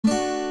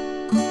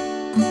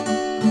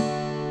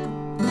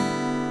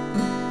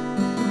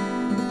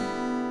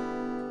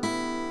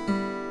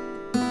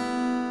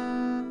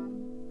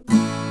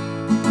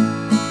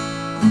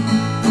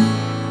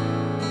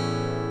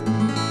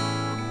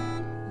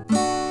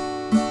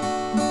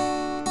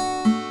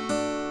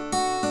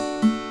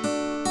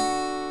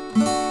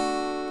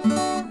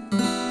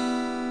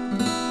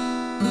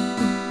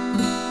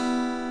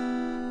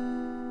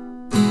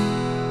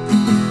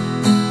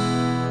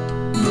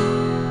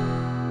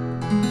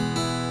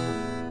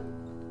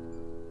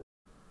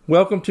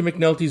Welcome to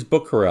McNulty's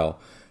Book Corral.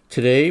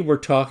 Today we're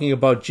talking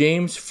about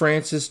James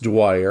Francis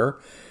Dwyer,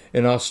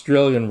 an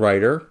Australian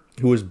writer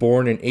who was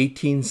born in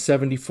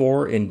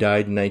 1874 and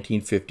died in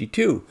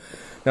 1952.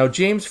 Now,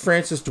 James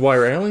Francis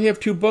Dwyer, I only have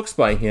two books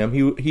by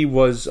him. He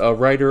was a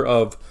writer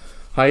of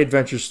high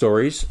adventure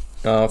stories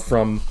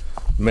from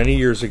many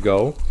years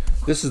ago.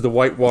 This is The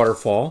White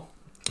Waterfall,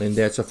 and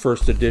that's a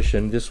first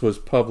edition. This was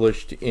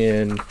published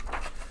in,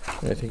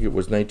 I think it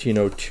was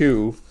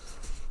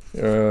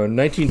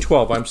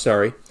 1912, I'm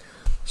sorry.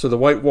 So The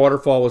White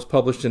Waterfall was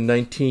published in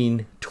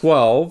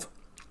 1912.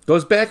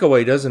 Goes back a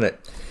way, doesn't it?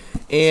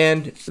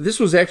 And this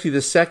was actually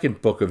the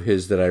second book of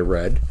his that I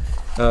read.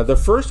 The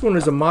first one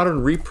is a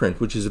modern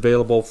reprint, which is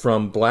available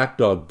from Black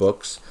Dog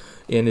Books,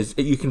 and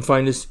you can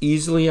find this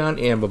easily on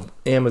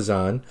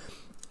Amazon.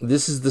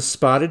 This is The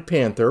Spotted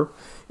Panther,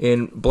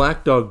 and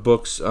Black Dog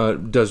Books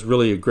does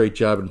really a great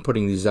job in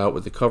putting these out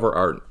with the cover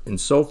art and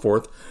so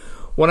forth.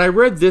 When I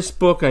read this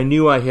book, I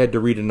knew I had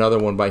to read another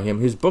one by him.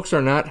 His books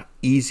are not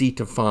easy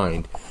to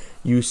find.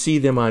 You see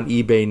them on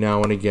eBay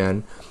now and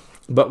again.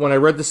 But when I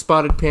read The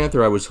Spotted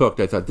Panther, I was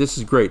hooked. I thought, this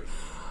is great.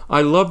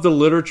 I love the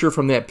literature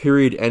from that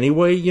period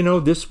anyway. You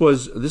know, this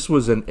was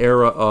an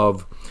era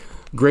of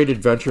great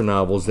adventure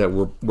novels that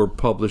were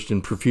published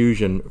in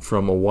profusion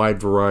from a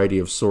wide variety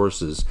of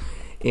sources.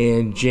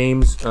 And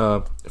James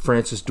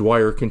Francis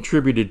Dwyer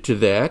contributed to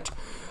that.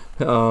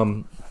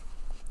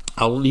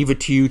 I'll leave it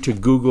to you to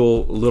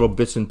Google little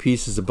bits and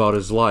pieces about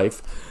his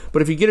life.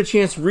 But if you get a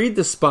chance, read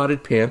The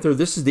Spotted Panther.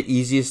 This is the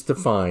easiest to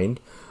find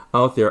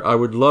out there. I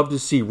would love to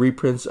see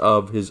reprints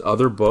of his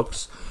other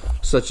books,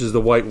 such as The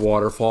White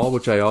Waterfall,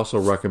 which I also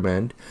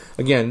recommend.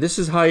 Again, this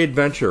is high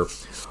adventure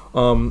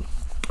from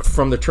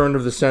the turn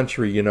of the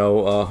century,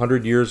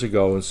 100 years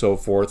ago and so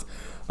forth,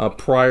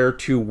 prior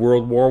to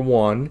World War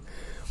I,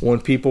 when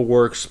people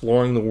were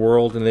exploring the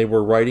world and they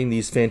were writing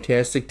these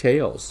fantastic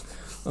tales.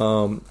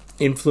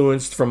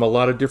 Influenced from a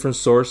lot of different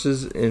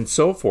sources and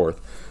so forth.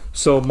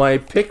 So my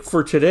pick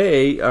for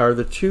today are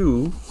the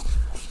two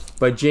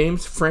by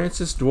James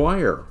Francis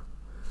Dwyer.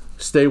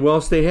 Stay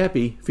well, stay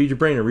happy, feed your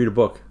brain, and read a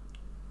book.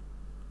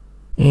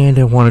 And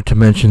I wanted to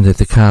mention that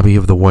the copy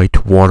of The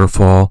White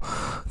Waterfall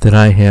that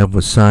I have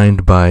was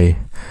signed by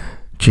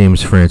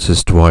James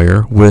Francis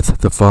Dwyer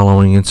with the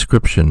following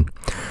inscription: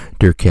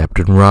 Dear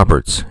Captain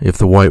Roberts, if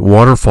The White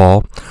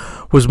Waterfall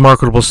was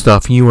marketable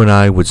stuff, you and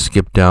I would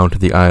skip down to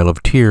the Isle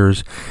of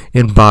Tears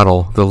and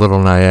bottle the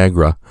Little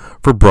Niagara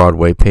for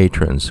Broadway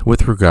patrons.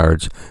 With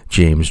regards,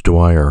 James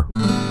Dwyer.